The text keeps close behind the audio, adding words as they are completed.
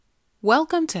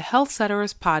Welcome to Health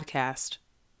Cetera's podcast.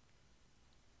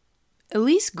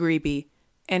 Elise Grebe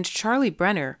and Charlie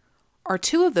Brenner are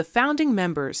two of the founding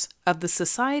members of the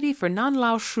Society for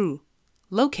Nanlao Shu,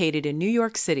 located in New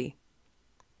York City.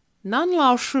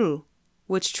 Nanlao Shu,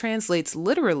 which translates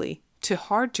literally to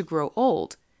hard to grow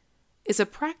old, is a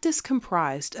practice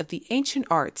comprised of the ancient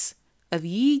arts of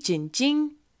Yi Jin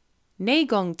Jing,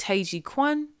 Neigong Taiji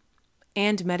Quan,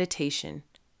 and meditation.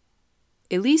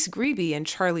 Elise Grebe and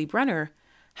Charlie Brenner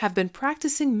have been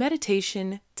practicing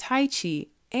meditation, Tai Chi,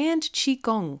 and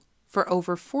Qigong for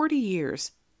over 40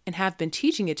 years and have been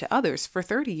teaching it to others for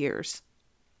 30 years.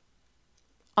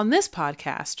 On this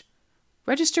podcast,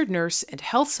 registered nurse and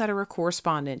Health Cetera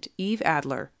correspondent Eve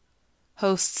Adler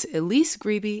hosts Elise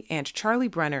Grebe and Charlie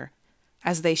Brenner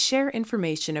as they share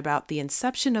information about the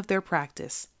inception of their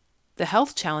practice, the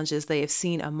health challenges they have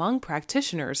seen among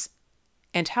practitioners,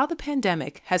 and how the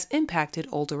pandemic has impacted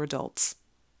older adults.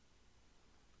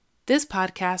 This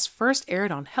podcast first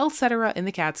aired on Health Cetera in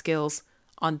the Catskills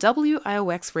on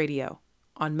WIOX Radio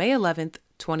on May 11th,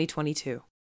 2022.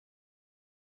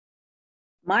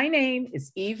 My name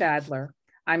is Eve Adler.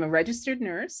 I'm a registered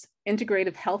nurse,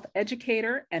 integrative health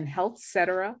educator, and Health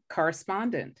Cetera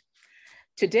correspondent.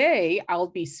 Today, I'll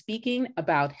be speaking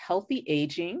about healthy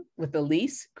aging with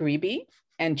Elise Grebe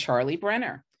and Charlie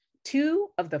Brenner, two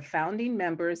of the founding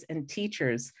members and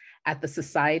teachers at the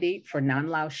Society for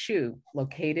Nanlao Shu,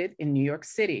 located in New York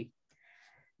City.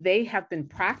 They have been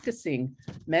practicing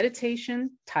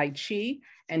meditation, Tai Chi,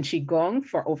 and Qigong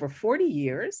for over 40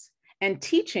 years and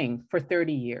teaching for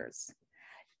 30 years.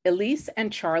 Elise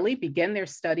and Charlie began their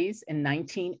studies in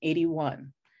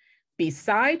 1981.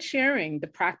 Besides sharing the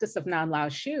practice of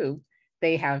Nanlao Shu,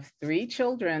 they have 3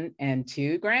 children and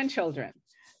 2 grandchildren.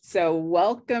 So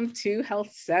welcome to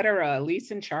Health Cetera,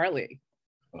 Elise and Charlie.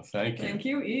 Well, thank you. Thank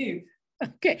you, Eve.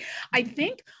 Okay, I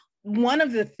think one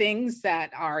of the things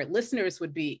that our listeners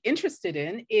would be interested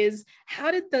in is, how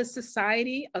did the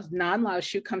Society of Nanlao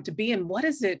Shu come to be, and what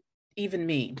does it even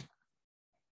mean?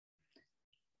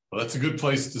 Well, that's a good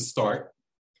place to start.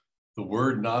 The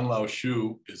word Nanlao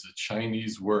Shu is a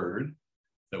Chinese word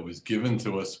that was given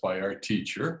to us by our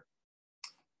teacher.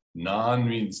 Nan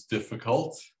means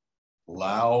difficult.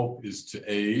 Lao is to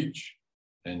age,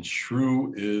 and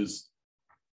Shu is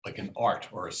like an art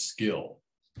or a skill.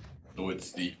 So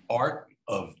it's the art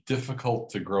of difficult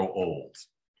to grow old.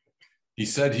 He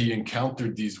said he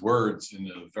encountered these words in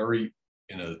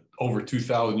a over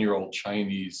 2,000-year-old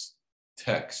Chinese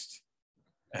text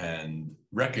and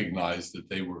recognized that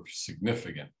they were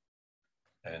significant,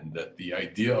 and that the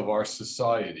idea of our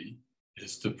society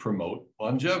is to promote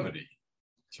longevity,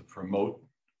 to promote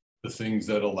the things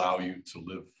that allow you to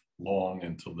live long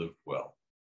and to live well.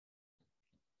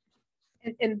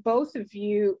 And both of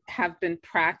you have been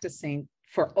practicing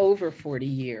for over 40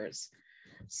 years.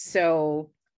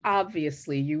 So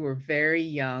obviously you were very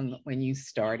young when you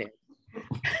started.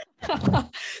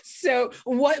 So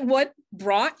what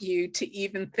brought you to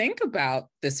even think about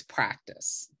this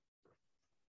practice?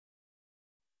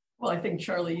 Well, I think,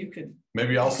 Charlie, you could.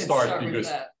 Maybe I'll start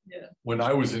because Yeah. when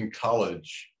I was in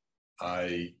college,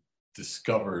 I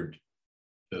discovered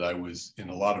that I was in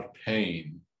a lot of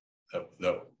pain.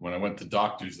 That when I went to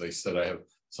doctors, they said I have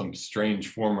some strange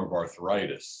form of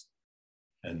arthritis,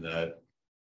 and that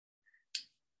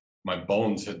my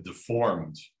bones had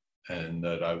deformed, and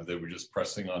that they were just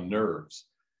pressing on nerves.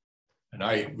 And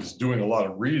I was doing a lot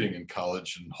of reading in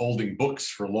college, and holding books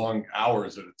for long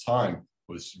hours at a time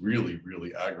was really,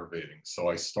 really aggravating. So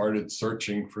I started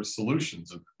searching for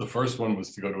solutions. And the first one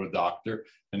was to go to a doctor,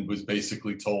 and was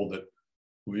basically told that,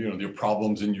 there are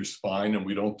problems in your spine and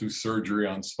we don't do surgery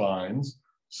on spines.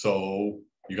 So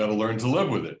you got to learn to live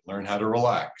with it, learn how to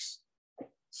relax.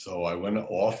 So I went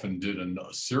off and did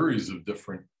a series of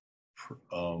different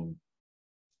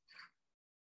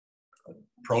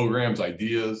programs,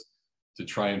 ideas to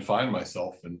try and find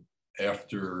myself. And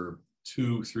after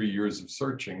 2-3 years of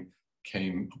searching,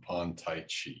 came upon Tai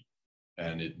Chi.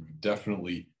 And it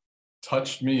definitely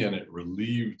touched me, and it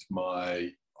relieved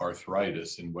my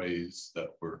arthritis in ways that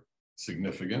were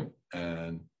significant.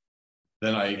 And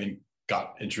then I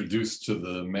got introduced to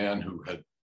the man who had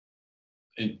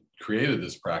created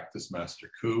this practice, Master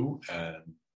Ku,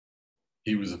 and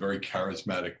he was a very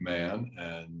charismatic man,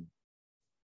 and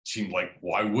seemed like,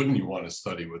 why wouldn't you want to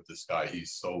study with this guy?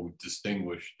 He's so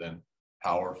distinguished and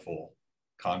powerful,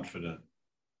 confident.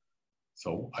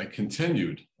 So I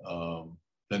continued.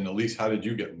 Then Elise, how did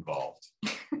you get involved?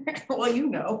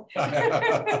 Well,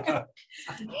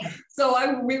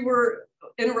 So we were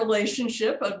in a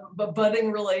relationship, a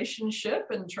budding relationship,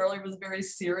 and Charlie was very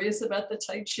serious about the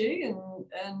Tai Chi,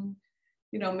 and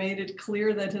made it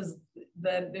clear that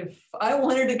that if I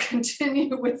wanted to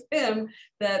continue with him,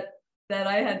 that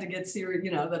I had to get serious,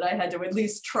 that I had to at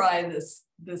least try this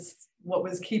what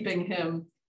was keeping him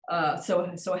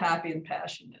so happy and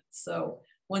passionate. So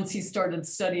once he started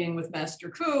studying with Master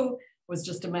Ku, was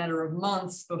just a matter of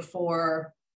months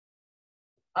before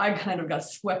I kind of got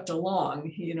swept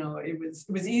along. It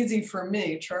was easy for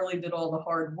me. Charlie did all the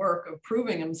hard work of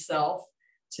proving himself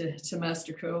to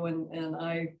Master Ku, and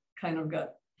I kind of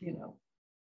got,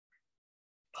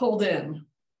 pulled in,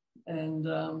 and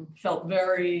it felt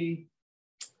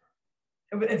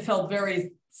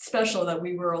very special that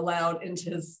we were allowed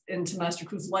into Master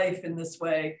Ku's life in this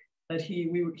way, that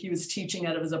he was teaching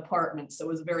out of his apartment. So it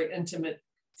was a very intimate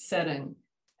setting.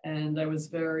 And I was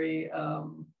very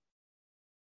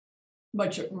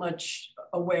much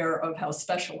aware of how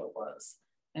special it was,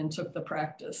 and took the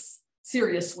practice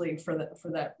seriously for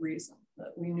that reason,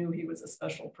 that we knew he was a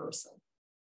special person.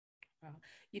 Wow.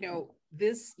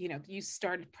 You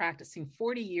started practicing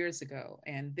 40 years ago,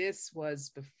 and this was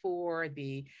before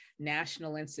the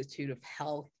National Institute of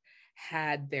Health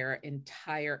had their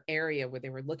entire area where they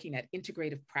were looking at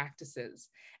integrative practices.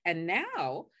 And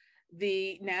now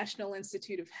the National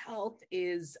Institute of Health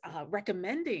is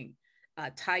recommending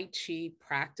Tai Chi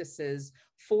practices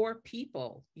for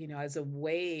people, as a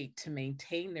way to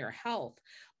maintain their health.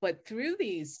 But through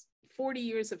these 40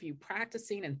 years of you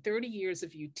practicing and 30 years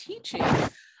of you teaching,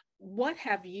 what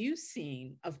have you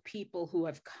seen of people who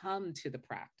have come to the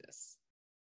practice?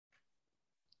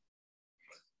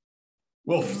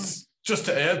 Well, just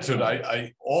to add to it,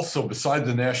 I also, beside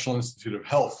the National Institute of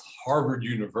Health, Harvard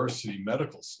University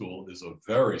Medical School is a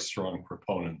very strong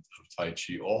proponent of Tai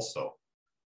Chi also.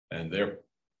 And they're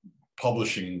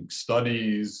publishing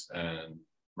studies and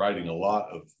writing a lot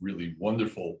of really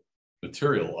wonderful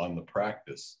material on the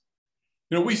practice.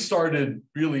 We started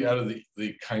really out of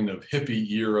the kind of hippie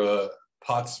era,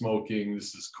 pot smoking.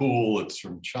 This is cool. It's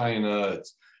from China.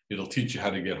 It'll teach you how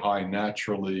to get high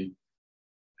naturally.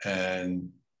 And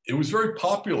it was very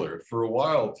popular. For a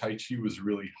while, Tai Chi was a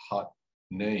really hot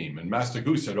name. And Master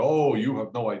Ku said, oh, you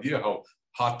have no idea how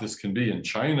hot this can be. In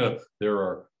China, there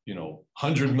are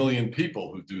 100 million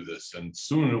people who do this, and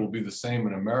soon it will be the same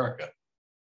in America.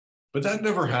 But that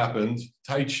never happened.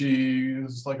 Tai Chi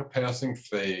is like a passing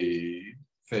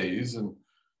phase, and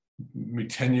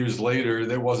 10 years later,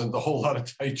 there wasn't a whole lot of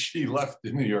Tai Chi left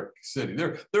in New York City.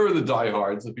 There are the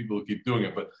diehards, the people who keep doing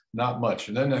it, but not much.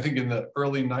 And then I think in the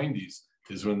early 90s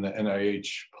is when the NIH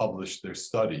published their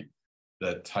study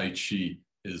that Tai Chi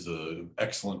is an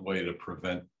excellent way to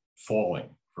prevent falling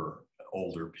for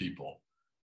older people.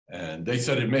 And they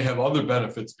said it may have other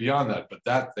benefits beyond that, but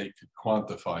that they could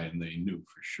quantify, and they knew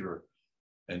for sure.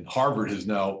 And Harvard has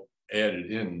now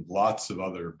added in lots of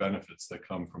other benefits that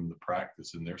come from the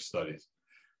practice in their studies.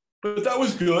 But that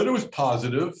was good. It was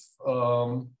positive.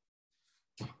 The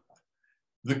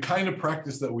kind of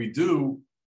practice that we do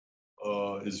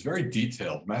is very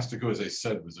detailed. Master Ku, as I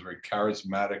said, was a very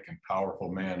charismatic and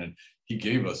powerful man, and he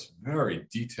gave us very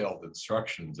detailed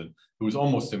instructions, and it was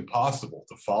almost impossible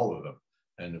to follow them.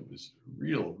 And it was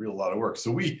real lot of work.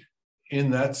 So in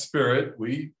that spirit,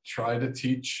 we try to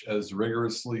teach as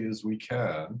rigorously as we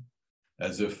can,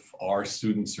 as if our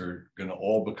students are going to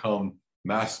all become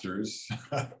masters.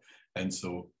 And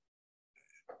so,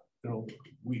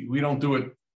 we don't do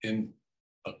it in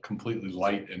a completely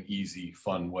light and easy,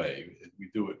 fun way.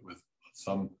 We do it with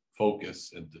some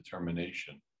focus and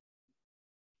determination.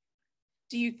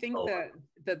 Do you think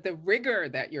that the rigor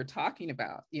that you're talking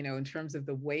about, in terms of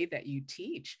the way that you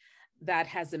teach,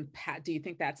 do you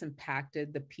think that's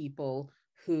impacted the people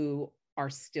who are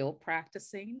still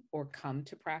practicing or come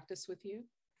to practice with you?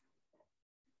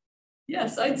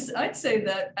 Yes, I'd say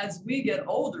that as we get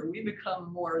older, we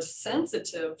become more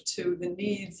sensitive to the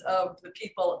needs of the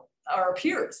people, our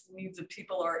peers, the needs of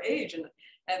people our age.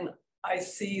 And I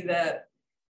see that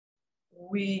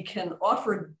we can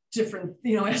offer different,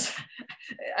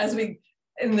 as we,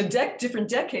 in the different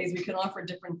decades, we can offer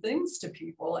different things to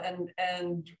people.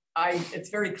 And it's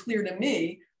very clear to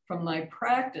me from my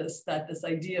practice that this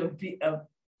idea of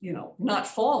not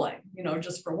falling,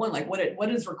 just for one, like what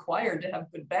is required to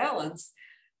have good balance.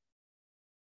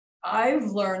 I've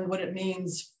learned what it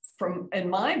means in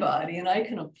my body, and I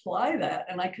can apply that,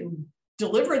 and I can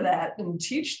deliver that and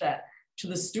teach that to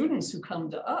the students who come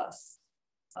to us.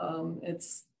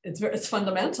 It's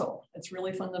fundamental. It's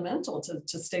really fundamental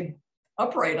to stay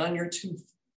upright on your 2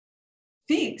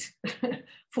 feet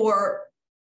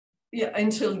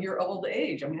until your old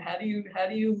age. I mean, how do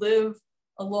you live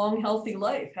a long, healthy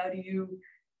life? How do you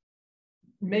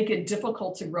make it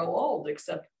difficult to grow old,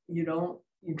 except you don't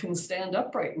you can stand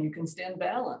upright and you can stand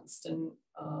balanced and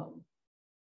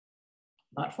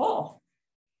not fall.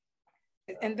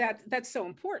 And that's so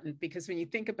important, because when you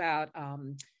think about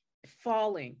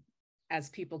falling as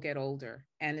people get older,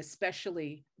 and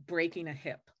especially breaking a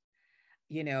hip,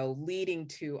 you know, leading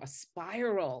to a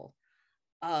spiral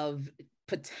of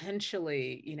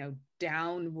potentially, you know,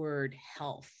 downward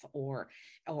health or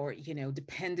you know,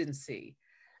 dependency,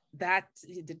 that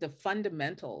the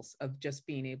fundamentals of just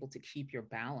being able to keep your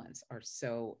balance are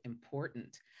so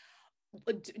important.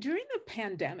 But during the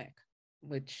pandemic,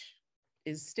 which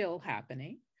is still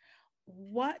happening,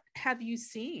 what have you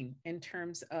seen in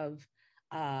terms of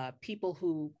people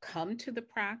who come to the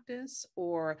practice,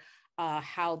 or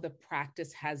how the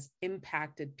practice has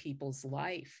impacted people's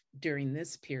life during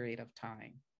this period of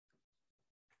time?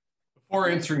 Before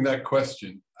answering that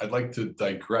question, I'd like to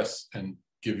digress and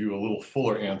give you a little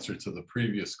fuller answer to the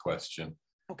previous question.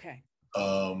 Okay.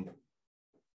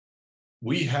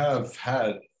 We have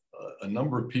had a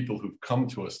number of people who've come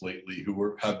to us lately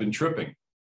who have been tripping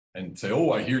and say,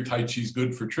 oh, I hear Tai Chi's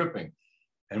good for tripping.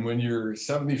 And when you're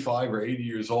 75 or 80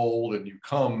 years old and you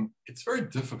come, it's very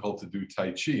difficult to do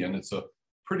Tai Chi. And it's a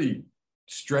pretty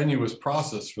strenuous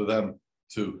process for them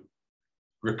to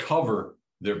recover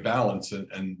their balance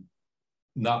and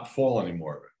not fall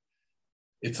anymore of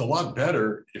it. It's a lot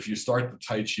better if you start the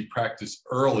Tai Chi practice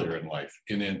earlier in life,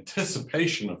 in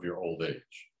anticipation of your old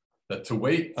age, that to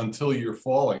wait until you're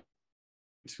falling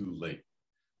too late.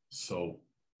 So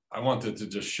I wanted to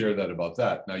just share that about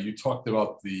that. Now, you talked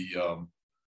about the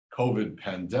COVID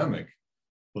pandemic.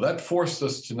 Well, that forced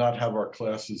us to not have our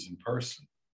classes in person.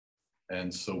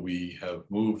 And so we have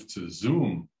moved to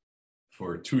Zoom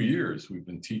for 2 years. We've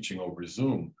been teaching over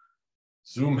Zoom.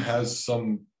 Zoom has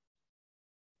some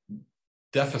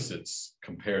deficits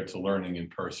compared to learning in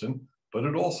person, but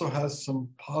it also has some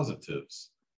positives.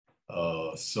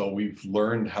 So we've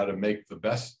learned how to make the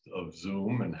best of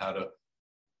Zoom and how to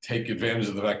take advantage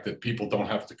of the fact that people don't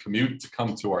have to commute to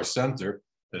come to our center,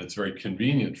 that it's very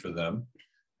convenient for them.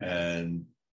 And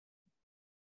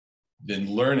then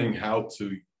learning how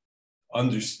to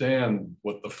understand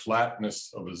what the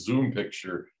flatness of a Zoom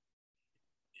picture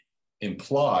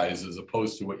implies as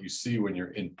opposed to what you see when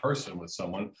you're in person with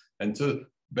someone, and to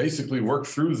basically work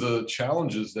through the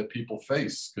challenges that people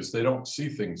face because they don't see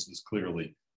things as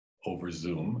clearly over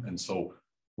Zoom. And so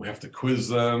we have to quiz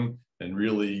them and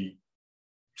really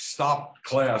stop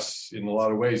class in a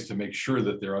lot of ways to make sure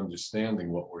that they're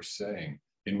understanding what we're saying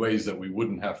in ways that we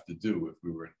wouldn't have to do if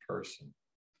we were in person.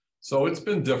 So it's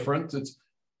been different. It's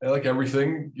like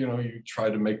everything, you know, you try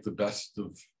to make the best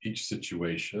of each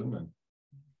situation. And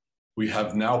we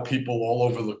have now people all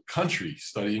over the country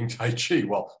studying Tai Chi.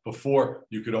 Well, before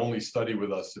you could only study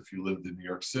with us if you lived in New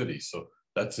York City. So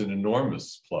that's an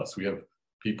enormous plus. We have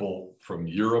people from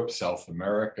Europe, South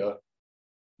America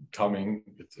coming.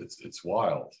 It's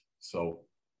wild. So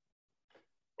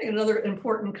another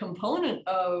important component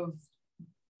of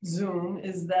Zoom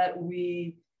is that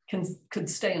we could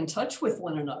stay in touch with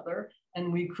one another,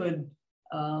 and we could,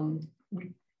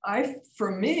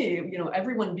 for me, you know,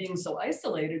 everyone being so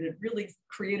isolated, it really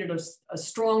created a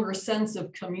stronger sense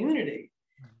of community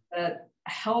that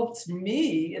helped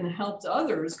me and helped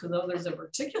others, because others have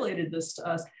articulated this to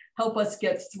us, help us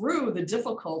get through the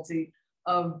difficulty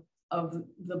of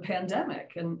the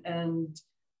pandemic and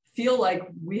feel like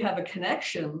we have a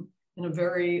connection in a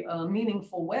very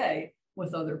meaningful way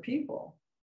with other people.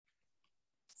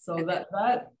 So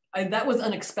that was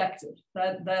unexpected.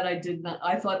 That I did not.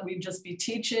 I thought we'd just be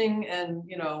teaching, and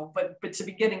you know, but to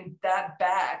be getting that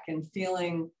back and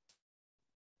feeling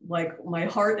like my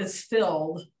heart is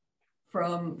filled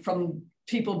from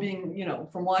people being, you know,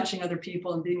 from watching other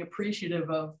people and being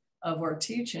appreciative of our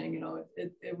teaching. You know,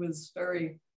 it was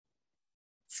very.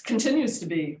 It continues to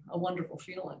be a wonderful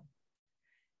feeling.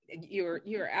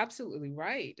 You're absolutely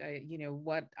right. You know,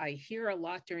 what I hear a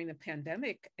lot during the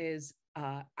pandemic is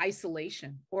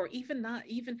isolation, or even not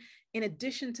even in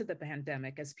addition to the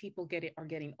pandemic, as people are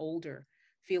getting older,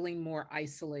 feeling more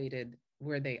isolated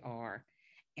where they are,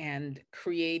 and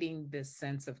creating this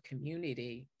sense of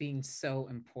community being so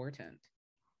important,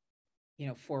 you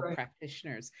know, for right.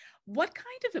 practitioners. What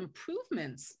kind of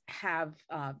improvements have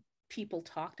people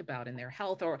talked about in their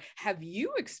health, or have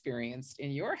you experienced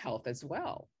in your health as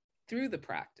well through the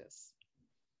practice?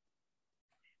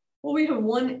 Well, we have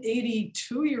one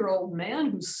 82-year-old man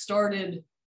who started.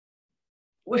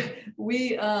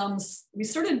 We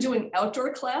started doing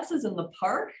outdoor classes in the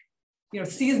park, you know,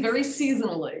 very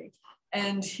seasonally,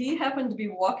 and he happened to be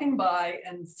walking by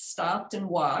and stopped and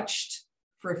watched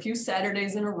for a few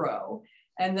Saturdays in a row,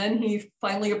 and then he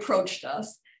finally approached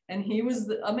us. And he was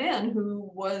a man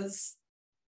who was,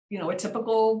 a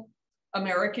typical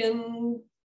American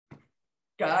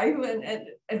guy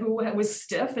who was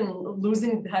stiff and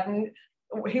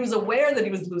he was aware that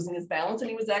he was losing his balance, and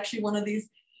he was actually one of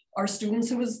our students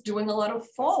who was doing a lot of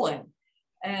falling.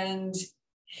 And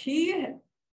he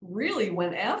really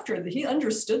went after he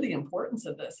understood the importance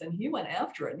of this, and he went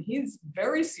after it, and he's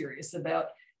very serious about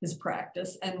his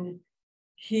practice. And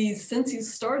since he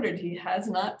started, he has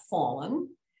not fallen,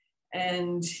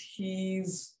 and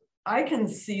I can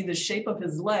see the shape of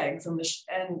his legs, and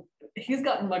he's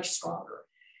gotten much stronger.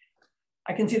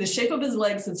 I can see the shape of his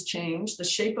legs has changed. The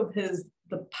shape of his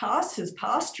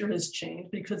posture has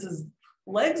changed because his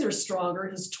legs are stronger.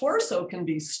 His torso can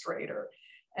be straighter.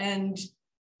 And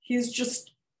he's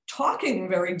just talking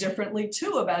very differently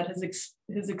too about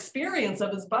his experience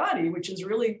of his body, which is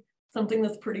really something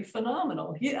that's pretty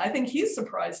phenomenal. I think he's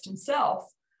surprised himself.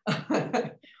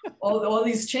 all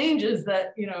these changes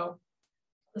that,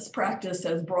 this practice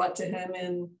has brought to him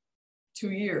in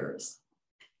 2 years.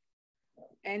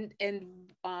 And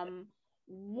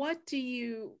what do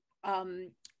you,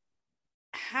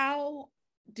 how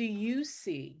do you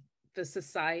see the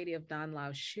Society of Nan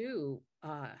Lao Shu?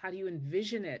 How do you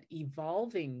envision it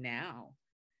evolving now?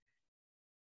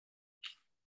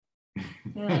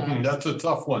 That's a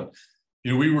tough one.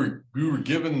 We were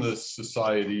given this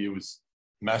society. It was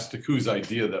Master Ku's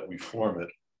idea that we form it,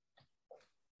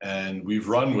 and we've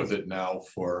run with it now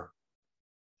for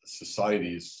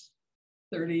societies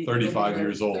 35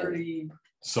 years old.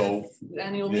 So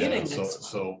annual meeting.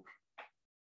 So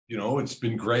it's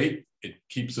been great. It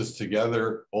keeps us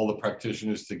together, all the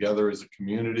practitioners together as a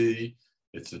community.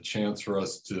 It's a chance for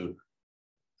us to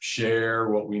share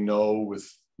what we know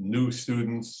with new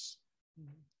students.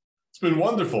 It's been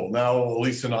wonderful. Now,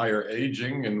 Elise and I are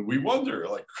aging, and we wonder,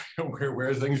 where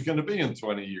are things going to be in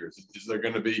 20 years? Is there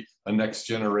going to be a next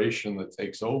generation that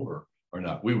takes over or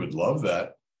not? We would love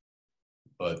that.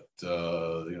 But,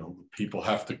 people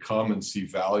have to come and see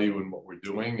value in what we're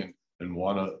doing and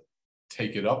want to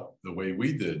take it up the way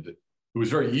we did. It was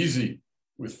very easy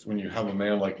when you have a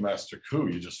man like Master Ku.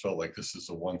 You just felt like this is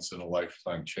a once in a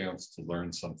lifetime chance to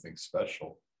learn something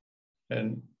special.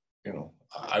 And,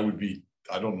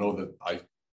 I don't know that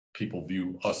people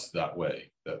view us that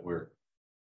way, that we're.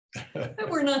 And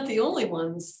we're not the only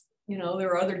ones. There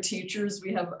are other teachers.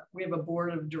 We have a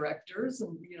board of directors,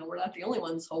 and we're not the only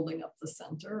ones holding up the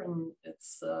center. And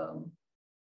it's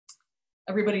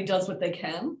everybody does what they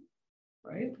can,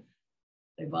 right?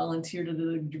 They volunteer to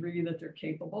the degree that they're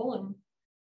capable, and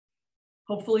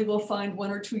hopefully we'll find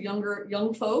one or two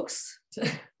young folks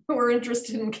who are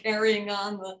interested in carrying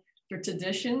on the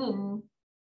tradition and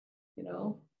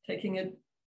taking it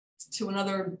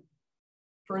to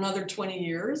for another 20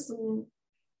 years. And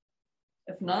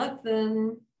if not,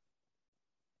 then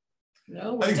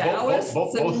we're Taoists.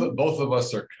 Both of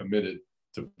us are committed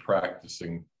to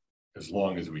practicing as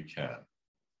long as we can.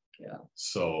 Yeah.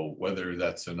 So whether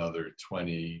that's another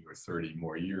 20 or 30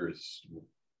 more years,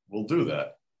 we'll do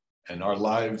that. And our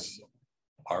lives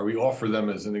we offer them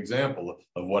as an example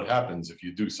of what happens if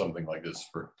you do something like this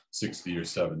for 60 or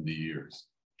 70 years.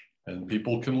 And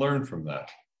people can learn from that.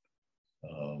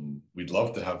 We'd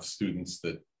love to have students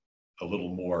that a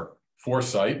little more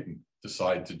foresight and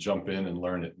decide to jump in and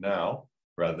learn it now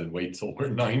rather than wait till we're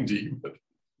 90. But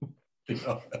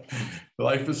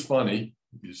life is funny.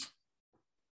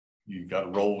 You got to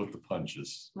roll with the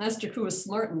punches. Master Ku was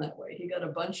smart in that way. He got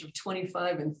a bunch of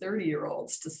 25 and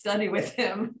 30-year-olds to study with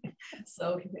him.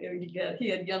 So he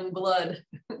had young blood.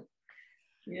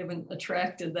 We haven't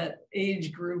attracted that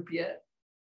age group yet.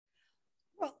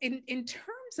 Well, in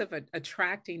terms of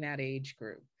attracting that age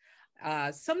group,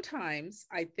 sometimes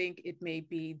I think it may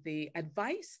be the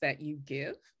advice that you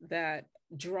give that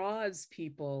draws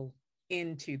people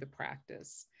into the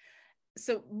practice.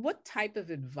 So what type of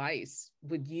advice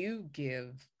would you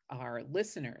give our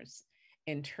listeners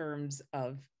in terms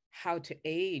of how to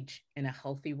age in a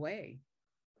healthy way?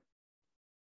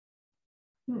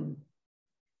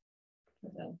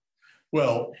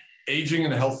 Well, aging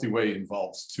in a healthy way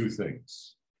involves two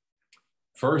things.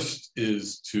 First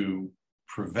is to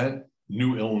prevent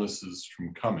new illnesses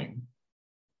from coming.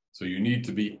 So you need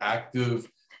to be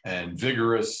active and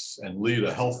vigorous and lead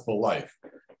a healthful life.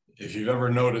 If you've ever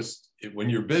noticed, when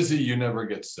you're busy, you never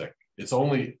get sick. It's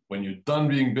only when you're done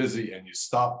being busy and you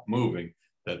stop moving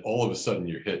that all of a sudden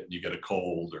you're hit, you get a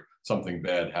cold or something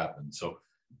bad happens. So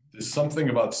there's something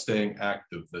about staying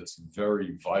active that's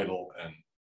very vital and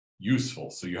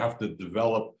useful. So you have to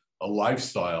develop a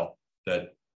lifestyle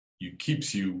that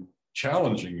keeps you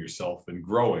challenging yourself and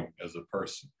growing as a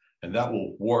person. And that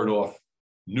will ward off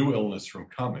new illness from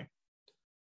coming.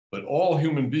 But all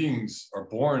human beings are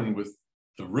born with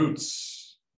the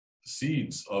roots,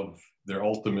 seeds of their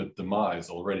ultimate demise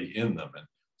already in them. And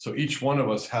so each one of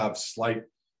us have slight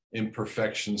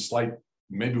imperfections,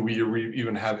 maybe we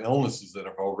even have illnesses that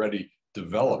have already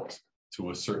developed to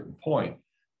a certain point.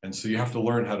 And so you have to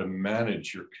learn how to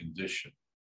manage your condition.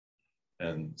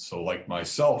 And so like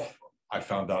myself, I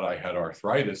found out I had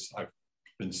arthritis. I've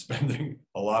been spending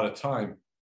a lot of time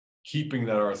keeping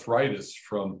that arthritis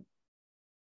from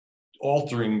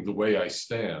altering the way I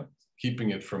stand,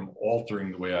 keeping it from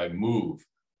altering the way I move,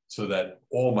 so that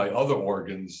all my other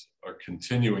organs are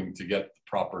continuing to get the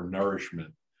proper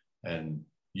nourishment and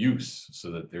use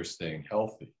so that they're staying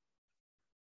healthy.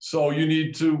 So you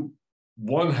need to,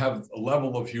 one, have a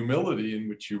level of humility in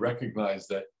which you recognize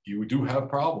that you do have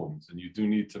problems and you do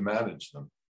need to manage them.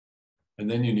 And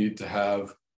then you need to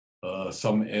have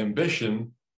some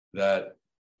ambition that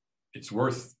it's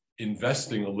worth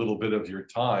investing a little bit of your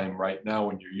time right now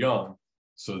when you're young,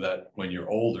 so that when you're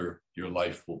older, your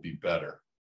life will be better.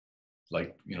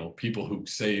 Like, people who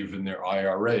save in their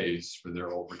IRAs for their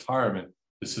old retirement,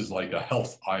 this is like a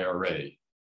health IRA.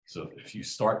 So if you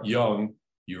start young,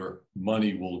 your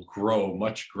money will grow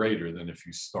much greater than if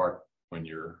you start when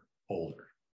you're older.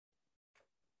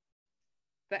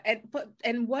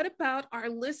 And what about our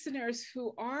listeners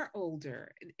who are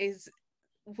older?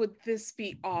 Would this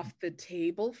be off the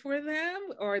table for them?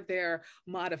 Or are there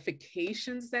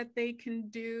modifications that they can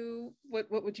do?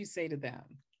 What would you say to them?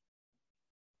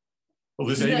 Well,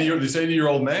 this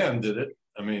 80-year-old man did it.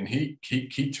 I mean, he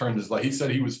turned his life. He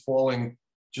said he was falling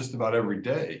just about every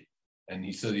day, and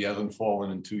he said he hasn't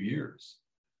fallen in 2 years.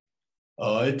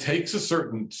 It takes a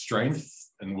certain strength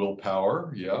and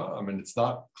willpower. Yeah, I mean, it's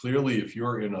not clearly, if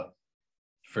you're in a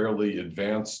fairly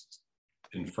advanced,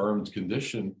 infirmed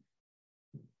condition,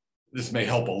 this may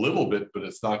help a little bit, but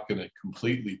it's not going to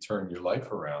completely turn your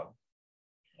life around.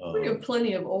 We have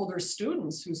plenty of older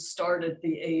students who start at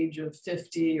the age of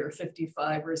 50 or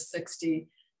 55 or 60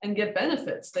 and get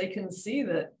benefits. They can see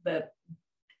that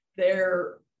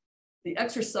the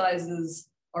exercises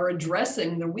are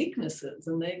addressing the weaknesses,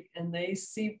 and they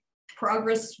see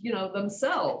progress,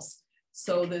 themselves.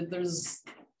 So that there's,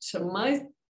 to my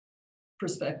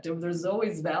perspective, there's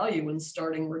always value in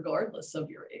starting regardless of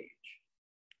your age.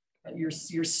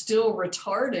 You're still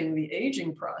retarding the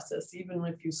aging process, even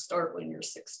if you start when you're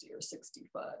 60 or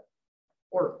 65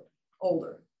 or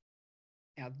older.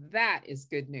 Now that is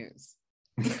good news.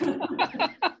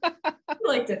 I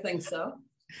like to think so.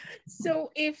 So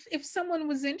if someone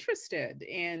was interested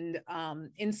in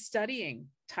studying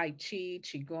Tai Chi,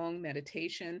 Qigong,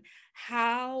 meditation,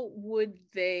 how would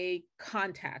they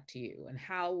contact you, and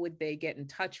how would they get in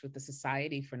touch with the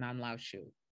Society for Non-Lao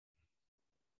Shu?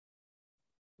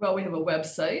 Well, we have a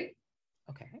website,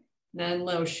 okay,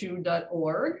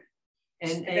 nanlaoshu.org,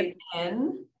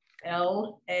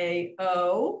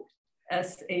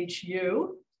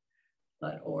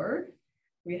 nanlaoshu.org.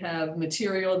 We have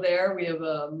material there. We have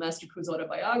a Master Ku's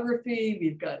autobiography.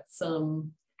 We've got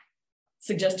some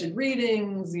suggested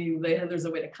readings. There's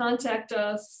a way to contact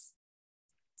us.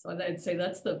 So I'd say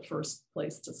that's the first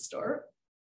place to start.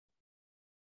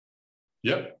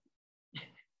 Yep.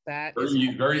 That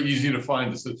very easy to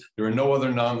find. There are no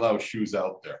other non-Lao Shus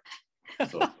out there.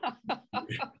 So.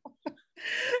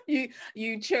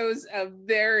 You chose a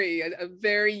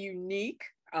very unique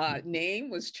name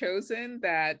was chosen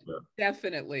that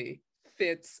definitely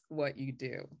fits what you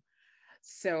do.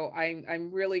 So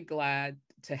I'm really glad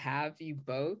to have you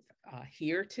both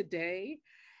here today.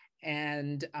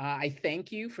 And I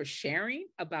thank you for sharing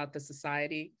about the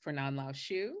Society for Non-Lao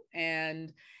Shu.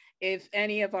 And if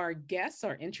any of our guests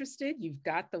are interested, you've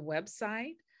got the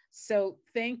website. So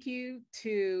thank you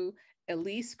to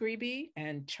Elise Grebe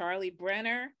and Charlie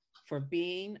Brenner for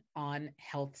being on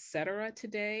HealthCetera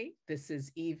today. This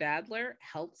is Eve Adler,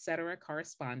 HealthCetera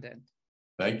correspondent.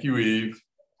 Thank you, Eve.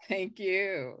 Thank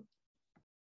you.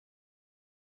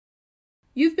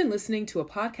 You've been listening to a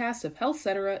podcast of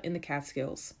HealthCetera in the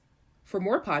Catskills. For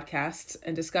more podcasts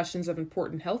and discussions of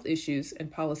important health issues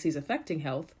and policies affecting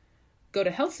health, go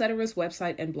to HealthCetera's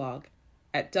website and blog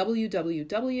at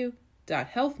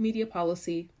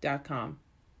www.healthmediapolicy.com.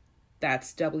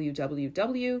 That's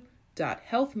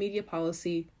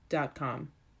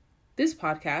www.healthmediapolicy.com. This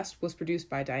podcast was produced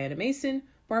by Diana Mason,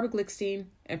 Barbara Glickstein,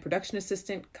 and production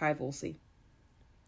assistant Kai Volsey.